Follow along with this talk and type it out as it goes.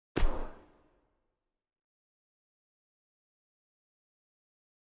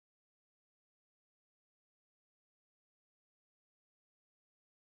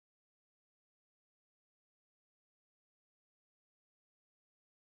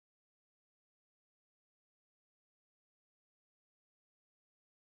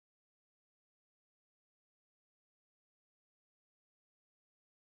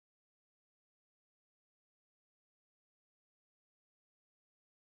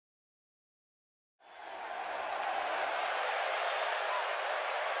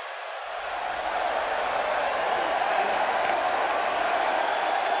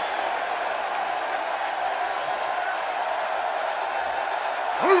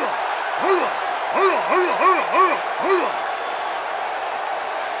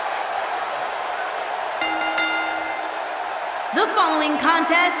The following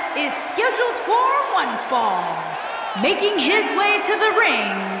contest is scheduled for one fall. Making his way to the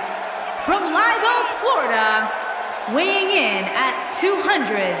ring from Live Oak, Florida, weighing in at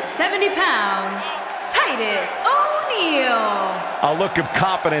 270 pounds, Titus O'Neil. A look of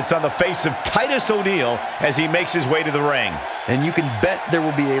confidence on the face of Titus O'Neil as he makes his way to the ring. And you can bet there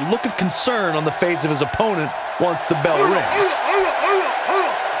will be a look of concern on the face of his opponent once the bell rings.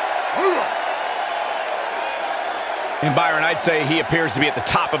 And Byron, I'd say he appears to be at the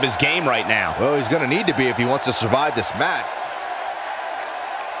top of his game right now. Well, he's going to need to be if he wants to survive this match.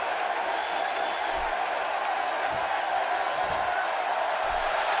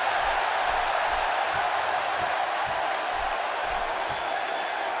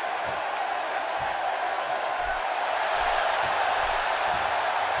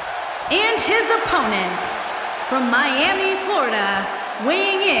 And his opponent, from Miami, Florida,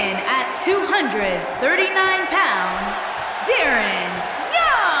 weighing in at 239 pounds, Darren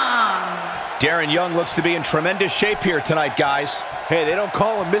Young. Darren Young looks to be in tremendous shape here tonight, guys. Hey, they don't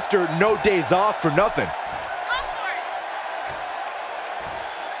call him Mr. No Days Off for nothing.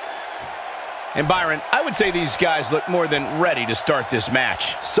 And Byron, I would say these guys look more than ready to start this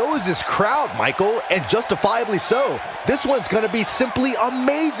match. So is this crowd, Michael, and justifiably so. This one's going to be simply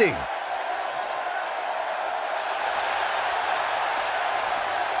amazing.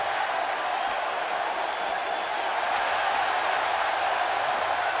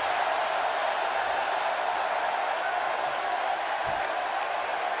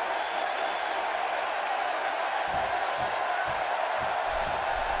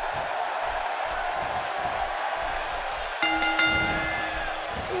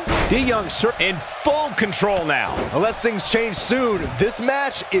 D. Young in full control now. Unless things change soon, this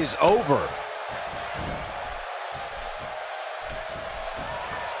match is over.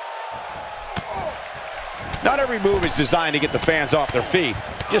 Not every move is designed to get the fans off their feet.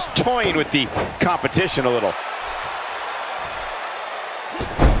 Just toying with the competition a little.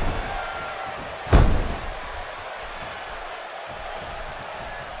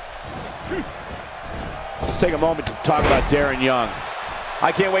 Let's take a moment to talk about Darren Young.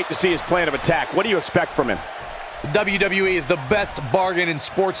 I can't wait to see his plan of attack. What do you expect from him? WWE is the best bargain in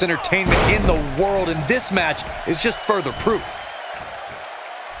sports entertainment in the world, and this match is just further proof.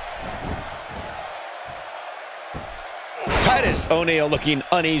 Titus O'Neil looking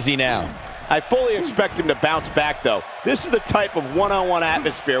uneasy now. I fully expect him to bounce back, though. This is the type of one-on-one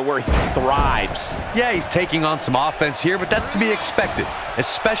atmosphere where he thrives. Yeah, he's taking on some offense here, but that's to be expected,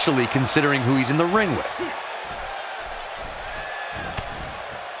 especially considering who he's in the ring with.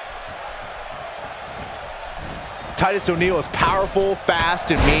 Titus O'Neil is powerful,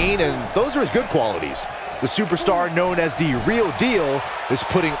 fast, and mean, and those are his good qualities. The superstar known as the Real Deal is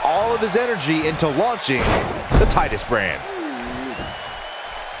putting all of his energy into launching the Titus brand.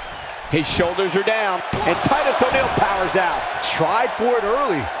 His shoulders are down, and Titus O'Neil powers out. Tried for it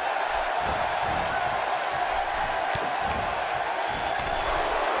early.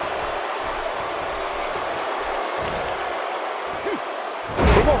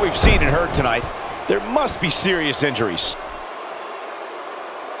 From what we've seen and heard tonight, there must be serious injuries.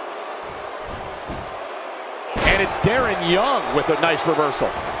 And it's Darren Young with a nice reversal.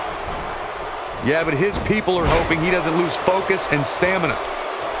 Yeah, but his people are hoping he doesn't lose focus and stamina.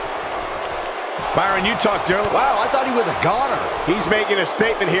 Byron, you talked earlier. Wow, I thought he was a goner. He's making a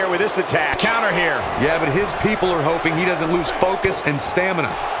statement here with this attack. Counter here. Yeah, but his people are hoping he doesn't lose focus and stamina.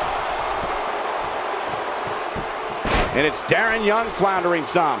 And it's Darren Young floundering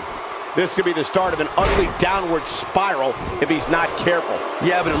some. This could be the start of an ugly downward spiral if he's not careful.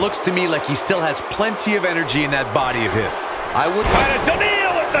 Yeah, but it looks to me like he still has plenty of energy in that body of his. I would... Titus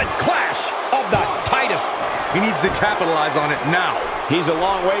O'Neil with the clash of the Titus. He needs to capitalize on it now. He's a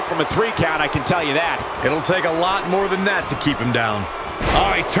long way from a 3 count, I can tell you that. It'll take a lot more than that to keep him down.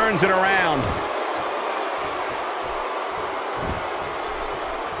 Oh, he turns it around.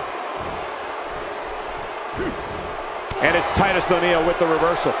 And it's Titus O'Neil with the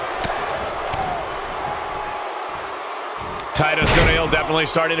reversal. Titus O'Neil definitely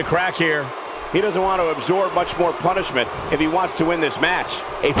starting to crack here. He doesn't want to absorb much more punishment if he wants to win this match.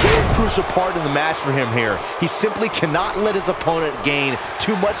 A very crucial part in the match for him here. He simply cannot let his opponent gain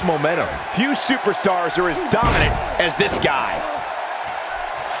too much momentum. Few superstars are as dominant as this guy.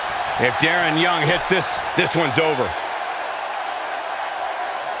 If Darren Young hits this, this one's over.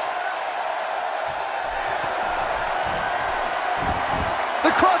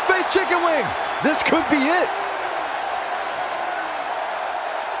 The crossface chicken wing. This could be it.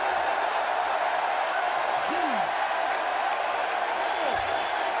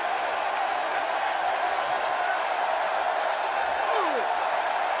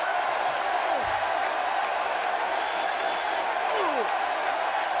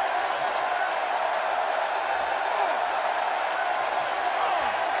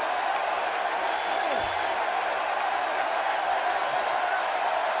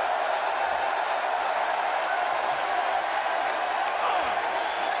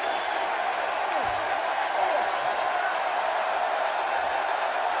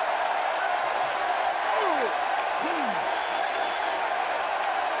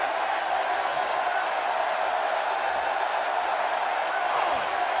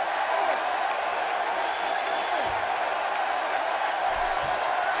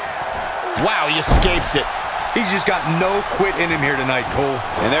 Wow, he escapes it. He's just got no quit in him here tonight, Cole.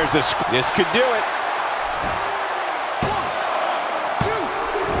 And there's this could do it.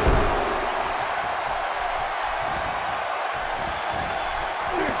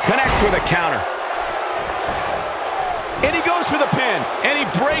 Connects with a counter. And he goes for the pin. And he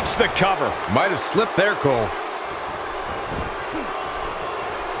breaks the cover. Might have slipped there, Cole.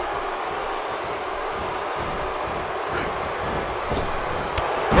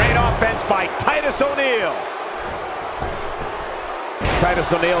 Great offense by Titus O'Neil.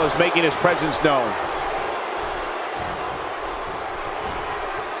 Titus O'Neil is making his presence known.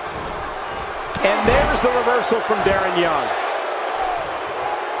 And there's the reversal from Darren Young.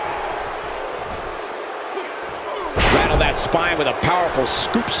 Rattle that spine with a powerful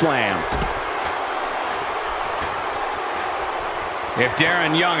scoop slam. If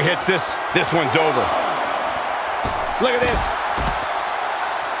Darren Young hits this one's over. Look at this.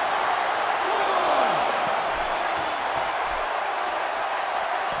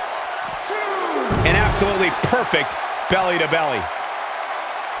 An absolutely perfect belly-to-belly.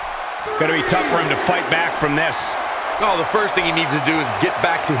 Gonna be tough for him to fight back from this. Oh, the first thing he needs to do is get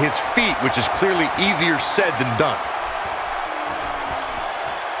back to his feet, which is clearly easier said than done.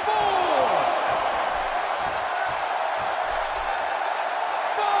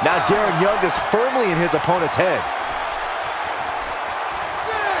 Now Darren Young is firmly in his opponent's head.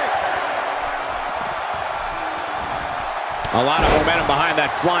 A lot of momentum behind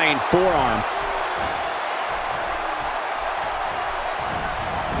that flying forearm.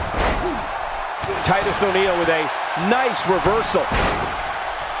 Titus O'Neil with a nice reversal.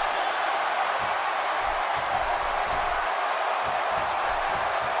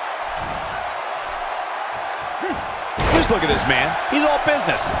 Just look at this man. He's all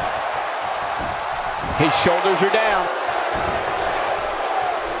business. His shoulders are down.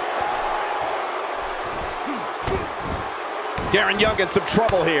 Darren Young in some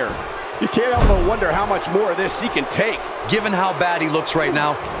trouble here. You can't help but wonder how much more of this he can take. Given how bad he looks right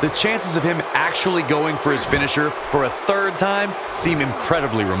now, the chances of him actually going for his finisher for a third time seem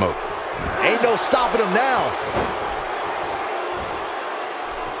incredibly remote. Ain't no stopping him now.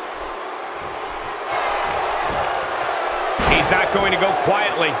 He's not going to go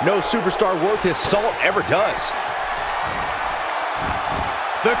quietly. No superstar worth his salt ever does.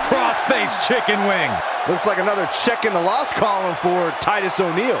 The crossface chicken wing. Looks like another check in the loss column for Titus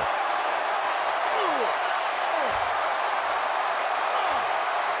O'Neil.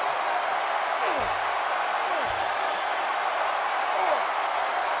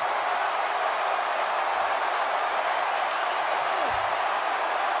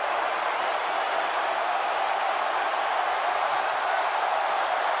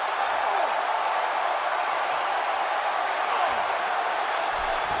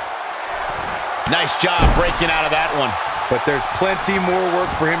 Nice job breaking out of that one. But there's plenty more work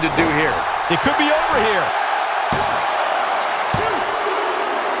for him to do here. It could be over here.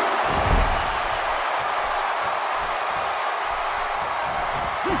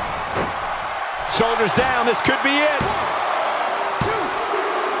 Shoulders down, this could be it.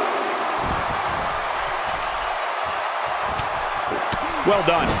 Well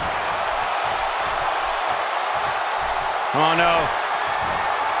done. Oh no.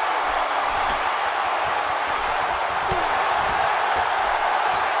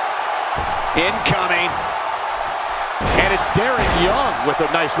 Incoming. And it's Darren Young with a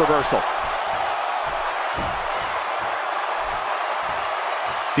nice reversal.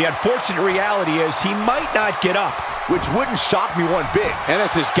 The unfortunate reality is he might not get up, which wouldn't shock me one bit. and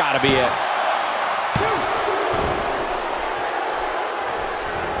this has got to be it.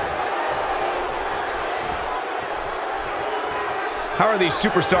 How are these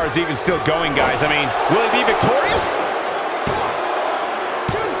superstars even still going, guys? I mean, will he be victorious?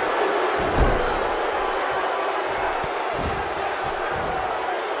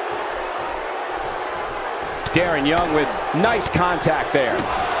 Darren Young with nice contact there.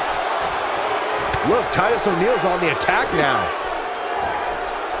 Look, Titus O'Neil's on the attack now.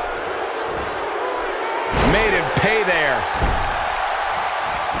 Made him pay there.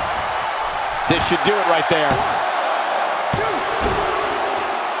 This should do it right there.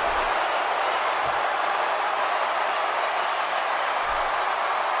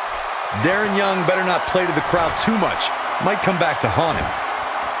 Darren Young better not play to the crowd too much. Might come back to haunt him.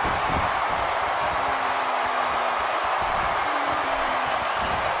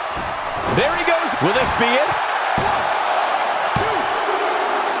 There he goes. Will this be it?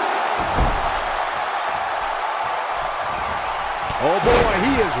 Oh boy,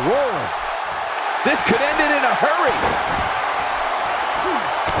 he is rolling. This could end it in a hurry.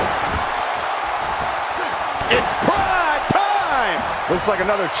 It's prime time! Looks like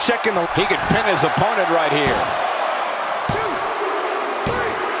another check in the... He could pin his opponent right here.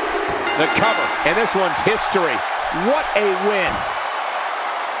 The cover, and this one's history. What a win.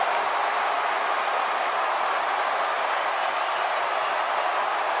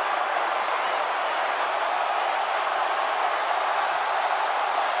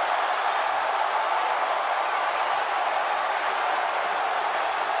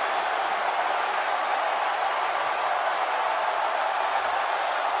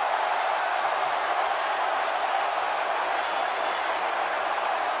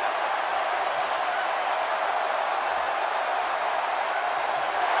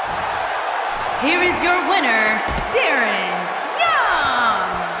 Here is your winner, Darren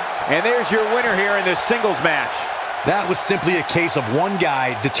Young. And there's your winner here in this singles match. That was simply a case of one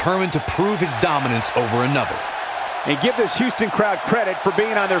guy determined to prove his dominance over another. And give this Houston crowd credit for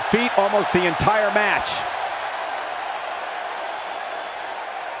being on their feet almost the entire match.